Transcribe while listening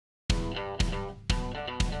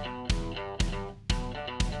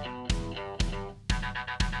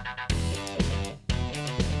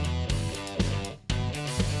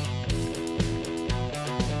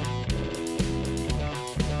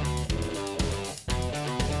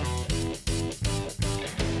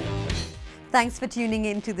Thanks for tuning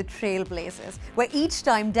in to the Trailblazers, where each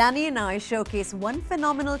time Danny and I showcase one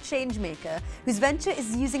phenomenal changemaker whose venture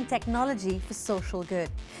is using technology for social good.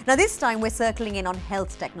 Now this time we're circling in on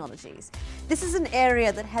health technologies. This is an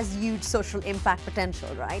area that has huge social impact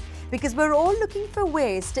potential, right? Because we're all looking for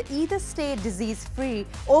ways to either stay disease-free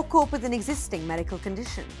or cope with an existing medical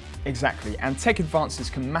condition. Exactly, and tech advances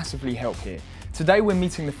can massively help here. Today we're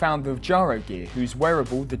meeting the founder of GyroGear, whose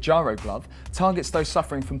wearable, the GyroGlove, targets those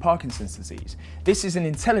suffering from Parkinson's disease. This is an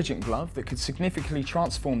intelligent glove that could significantly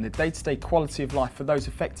transform the day-to-day quality of life for those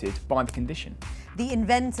affected by the condition. The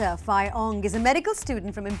inventor, Fai Ong, is a medical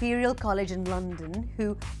student from Imperial College in London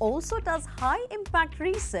who also does high-impact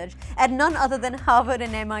research at none other than Harvard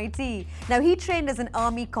and MIT. Now, he trained as an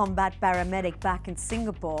army combat paramedic back in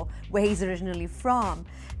Singapore, where he's originally from.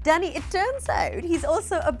 Danny, it turns out he's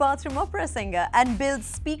also a bathroom opera singer and builds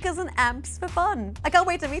speakers and amps for fun. I can't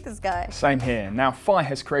wait to meet this guy. Same here. Now, Fai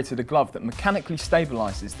has created a glove that mechanically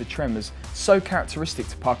stabilizes the tremors so characteristic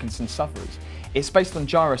to Parkinson's sufferers. It's based on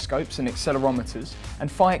gyroscopes and accelerometers, and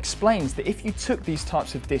Fai explains that if you took these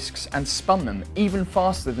types of discs and spun them even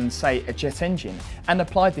faster than, say, a jet engine, and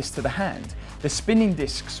applied this to the hand, the spinning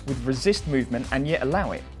discs would resist movement and yet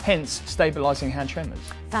allow it, hence stabilizing hand tremors.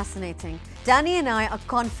 Fascinating. Danny and I are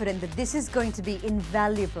confident that this is going to be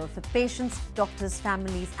invaluable for patients, doctors,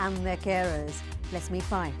 families, and their carers. Let's meet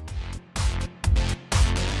Fai.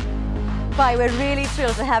 Fai, we're really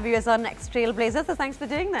thrilled to have you as our next Trailblazer, so thanks for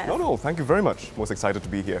doing this. No, thank you very much. Most excited to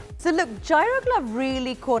be here. So look, GyroGlove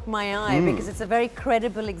really caught my eye because it's a very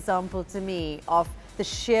credible example to me of the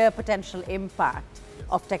sheer potential impact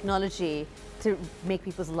of technology to make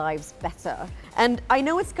people's lives better. And I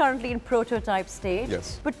know it's currently in prototype stage,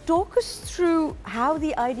 but talk us through how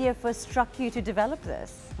the idea first struck you to develop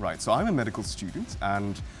this. Right, so I'm a medical student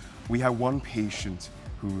and we have one patient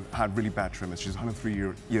who had really bad tremors. She's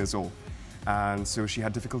 103 years old. And so she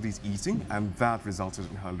had difficulties eating, and that resulted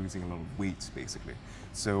in her losing a lot of weight, basically.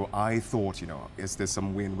 So I thought, is there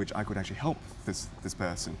some way in which I could actually help this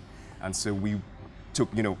person? And so we took,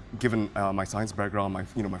 given my science background,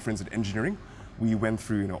 my friends in engineering, we went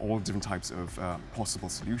through, all different types of possible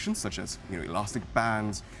solutions, such as, elastic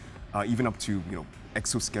bands, even up to,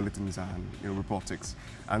 exoskeletons and robotics.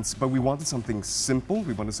 But we wanted something simple.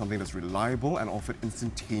 We wanted something that's reliable and offered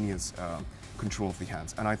instantaneous control of the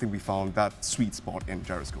hands, and I think we found that sweet spot in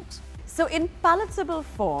gyroscopes. So in palatable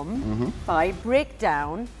form, Fai, break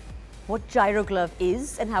down what GyroGlove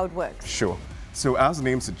is and how it works. Sure. So as the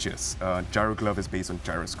name suggests, GyroGlove is based on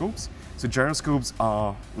gyroscopes. So gyroscopes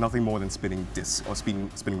are nothing more than spinning discs or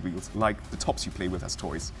spinning wheels, like the tops you play with as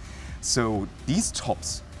toys. So these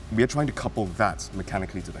tops, we are trying to couple that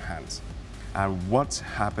mechanically to the hands. And what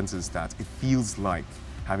happens is that it feels like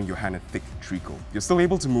having your hand a thick treacle. You're still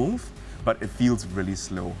able to move, but it feels really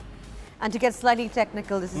slow. And to get slightly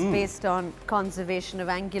technical, this is based on conservation of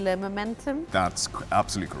angular momentum? That's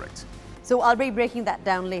absolutely correct. So I'll be breaking that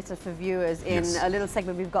down later for viewers in a little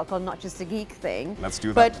segment we've got called Not Just a Geek Thing. Let's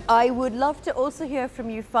do that. But I would love to also hear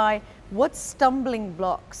from you, Fai, what stumbling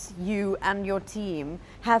blocks you and your team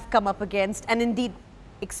have come up against and indeed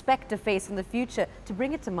expect to face in the future to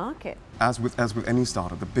bring it to market? As with any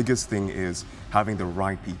startup, the biggest thing is having the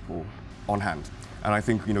right people on hand. And I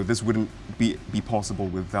think this wouldn't be possible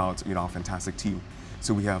without our fantastic team.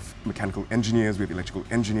 So we have mechanical engineers, we have electrical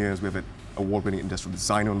engineers, we have an award-winning industrial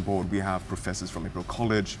designer on board, we have professors from Imperial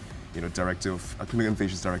College, clinical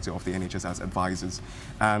innovations director of the NHS as advisors,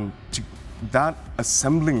 and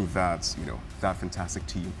assembling that that fantastic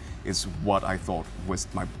team is what I thought was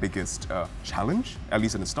my biggest challenge, at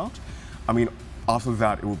least in the start. I mean, after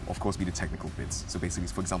that, it would of course be the technical bits. So basically,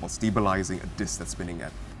 for example, stabilizing a disc that's spinning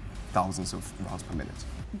at thousands of rounds per minute.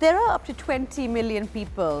 There are up to 20 million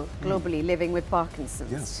people globally living with Parkinson's.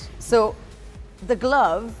 Yes. So the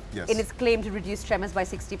glove, in its claim to reduce tremors by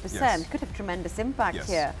 60%, could have tremendous impact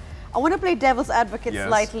here. I want to play devil's advocate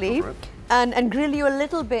slightly and grill you a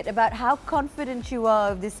little bit about how confident you are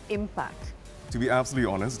of this impact. To be absolutely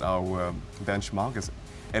honest, our benchmark is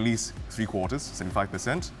at least 3/4,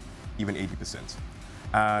 75%, even 80%.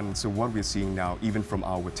 And so what we're seeing now, even from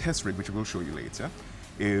our test rig, which we'll show you later,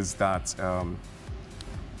 is that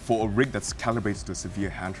for a rig that's calibrated to a severe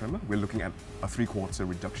hand tremor, we're looking at a 3/4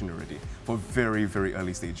 reduction already for a very, very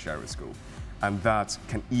early stage gyroscope. And that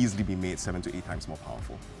can easily be made 7 to 8 times more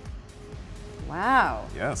powerful. Wow.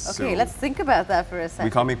 Yes. Okay, let's think about that for a second.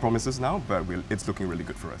 We can't make promises now, but it's looking really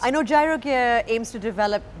good for us. I know GyroGear aims to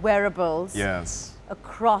develop wearables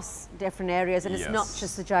across different areas, and it's not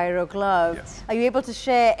just the GyroGlove. Are you able to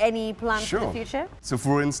share any plans for the future? So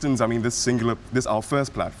for instance, I mean, this our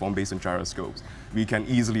first platform based on gyroscopes, we can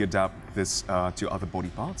easily adapt this to other body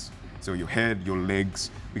parts. So your head, your legs,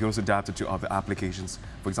 we can also adapt it to other applications.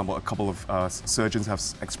 For example, a couple of surgeons have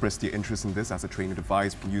expressed their interest in this as a training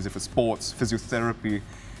device. We can use it for sports, physiotherapy,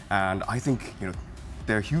 and I think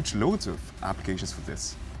there are huge loads of applications for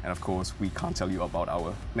this. And of course, we can't tell you about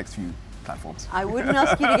our next few platforms. I wouldn't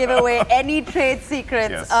ask you to give away any trade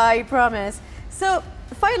secrets, Yes. I promise. So,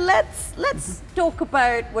 fine, let's talk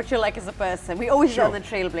about what you're like as a person. We always do on the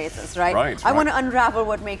Trailblazers, right? Right, I want to right. unravel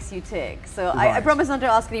what makes you tick. So I Right. promise not to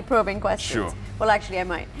ask any probing questions. Sure. Well, actually, I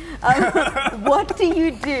might. What do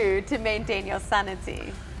you do to maintain your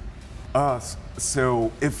sanity?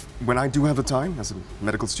 So when I do have the time as a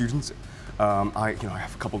medical student, I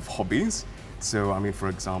have a couple of hobbies. So I mean, for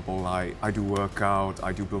example, I do workout,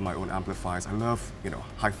 I do build my own amplifiers. I love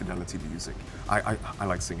high fidelity music. I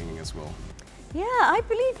like singing as well. Yeah, I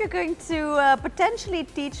believe you're going to potentially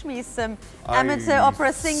teach me some amateur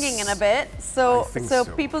opera singing in a bit. So, I think so.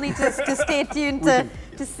 people need to stay tuned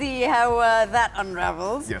to see how that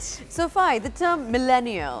unravels. Yes. So, Fai, the term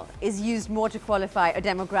millennial is used more to qualify a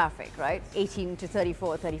demographic, right? 18 to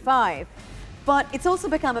 34, 35. But it's also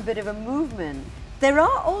become a bit of a movement. There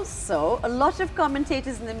are also a lot of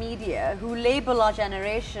commentators in the media who label our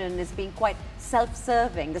generation as being quite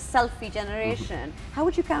self-serving, the selfie generation. How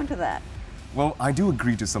would you counter that? Well, I do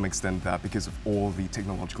agree to some extent that because of all the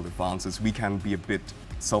technological advances, we can be a bit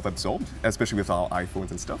self-absorbed, especially with our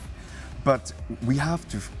iPhones and stuff. But we have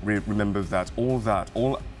to remember that all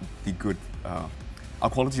the good, our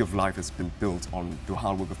quality of life has been built on the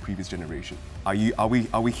hard work of previous generation. Are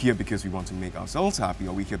we here because we want to make ourselves happy?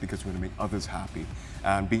 Are we here because we want to make others happy?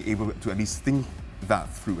 And being able to at least think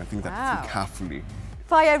that through and think that through carefully.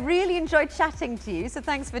 Fai, I really enjoyed chatting to you, so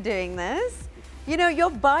thanks for doing this. You know, your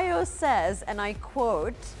bio says, and I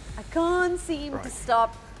quote, "I can't seem to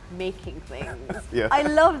stop making things." Yeah. I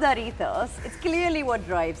love that ethos. It's clearly what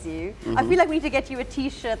drives you. I feel like we need to get you a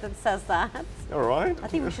t-shirt that says that. All right. I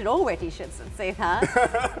think we should all wear t-shirts that say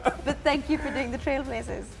that. But thank you for doing the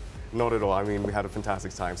Trailblazers. Not at all. I mean, we had a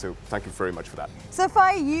fantastic time, so thank you very much for that. So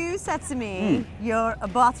Fai, you said to me, you're a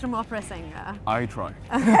bathroom opera singer. I try.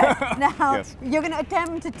 Now, Yes. you're going to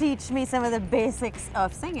attempt to teach me some of the basics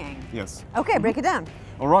of singing. Yes. Okay, break it down.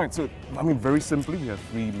 All right, so I mean, very simply, we have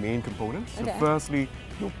three main components. So Okay. firstly,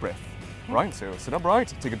 your breath, right? So sit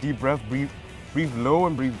upright, take a deep breath, breathe low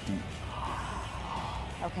and breathe deep.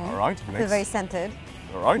 Okay. All right, I feel very centered.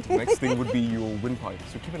 All right, next thing would be your windpipe.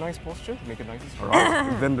 So keep a nice posture, make it nice and strong. All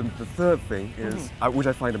right, then the third thing is, which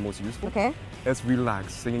I find the most useful, Okay. is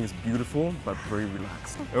relax. Singing is beautiful, but very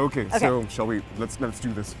relaxed. Okay, so shall we, let's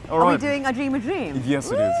do this. All Are right. we doing a dream a dream?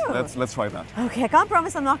 Yes, it is. Woo! Let's try that. Okay, I can't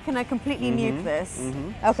promise I'm not going to completely nuke this.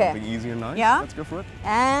 Okay. Something easy and nice. Yeah. Let's go for it.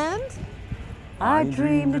 And I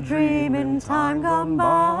dreamed a dream in time gone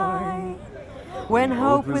by, when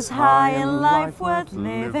hope was high and life worth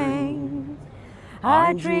living.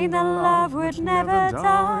 I dreamed that love would never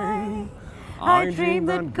die. I dreamed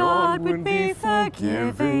that God would be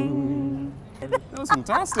forgiving. That was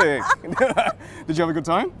fantastic. Did you have a good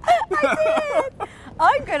time?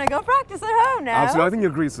 I'm going to go practice at home now. Absolutely. I think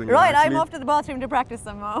you're a great singer. Right, actually. I'm off to the bathroom to practice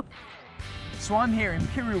some more. So I'm here in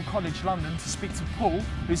Imperial College London to speak to Paul,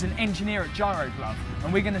 who's an engineer at GyroGlove,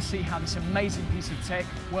 and we're going to see how this amazing piece of tech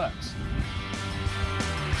works.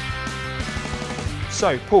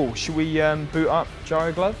 So Paul, should we boot up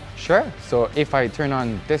GyroGlove? Sure. So if I turn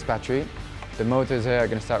on this battery, the motors here are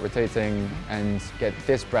going to start rotating and get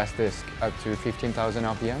this brass disc up to 15,000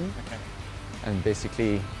 RPM. Okay. And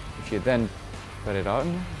basically, if you then put it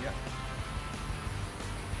on. Yeah.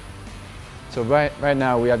 So right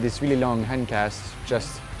now we have this really long hand cast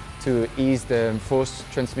just to ease the force,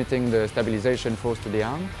 transmitting the stabilization force to the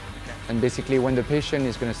arm. Okay. And basically when the patient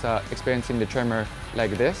is going to start experiencing the tremor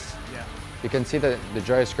like this, Yeah. you can see that the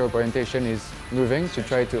gyroscope orientation is moving to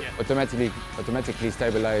try to automatically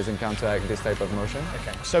stabilize and counteract this type of motion.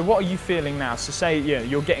 Okay. So what are you feeling now? So say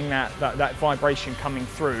you're getting that vibration coming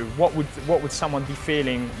through. What would someone be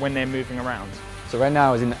feeling when they're moving around? So right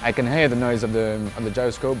now, I can hear the noise of the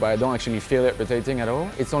gyroscope, but I don't actually feel it rotating at all.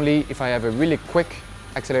 It's only if I have a really quick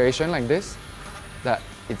acceleration like this that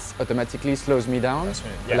it automatically slows me down.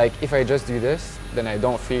 Yeah. Like if I just do this, then I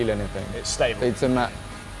don't feel anything. It's stable.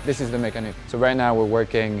 This is the mechanic. So right now we're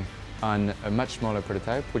working on a much smaller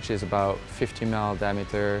prototype, which is about 50 mil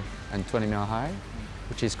diameter and 20 mil high,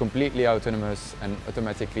 which is completely autonomous and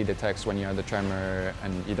automatically detects when you're the tremor,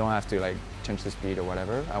 and you don't have to like change the speed or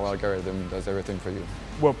whatever. Our algorithm does everything for you.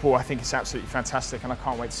 Well, Paul, I think it's absolutely fantastic, and I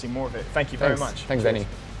can't wait to see more of it. Thank you very much. Thanks, Danny.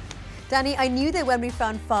 Danny, I knew that when we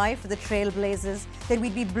found Fai for the Trailblazers, that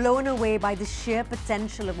we'd be blown away by the sheer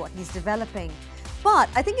potential of what he's developing. But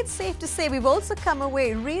I think it's safe to say we've also come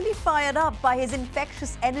away really fired up by his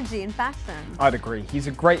infectious energy and passion. I'd agree. He's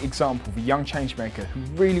a great example of a young changemaker who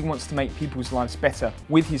really wants to make people's lives better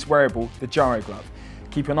with his wearable, the GyroGlove.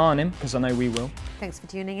 Keep an eye on him, because I know we will. Thanks for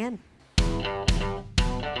tuning in.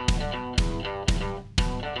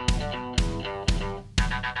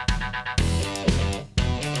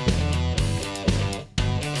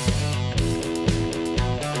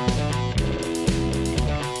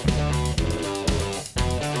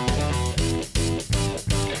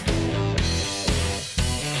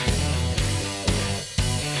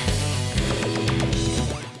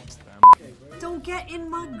 Don't get in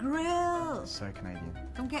my grill. So Canadian.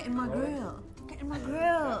 Don't get in my grill. Don't get in my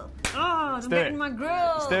grill. Oh, don't do get it. in my grill.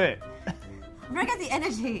 Let's do it. I'm gonna get the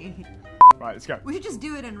energy. Right, let's go. We should just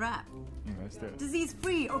do it and rap. Let's do it.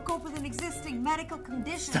 Disease-free or cope with an existing medical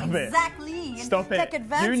condition. Stop it. Exactly. And Stop tech it.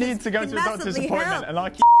 advances You need to go can to a doctor's massively appointment help. and I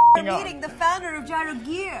keep I'm up. meeting the founder of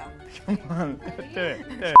GyroGear. Come on, do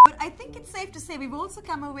it. But I think it's safe to say we've also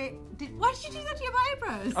come away. Why did you do that to your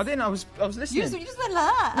eyebrows? I didn't, I was listening. You just went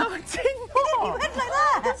like that. No, I did You not. went like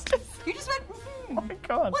that. You just went. Oh my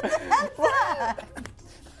God. What the hell is that?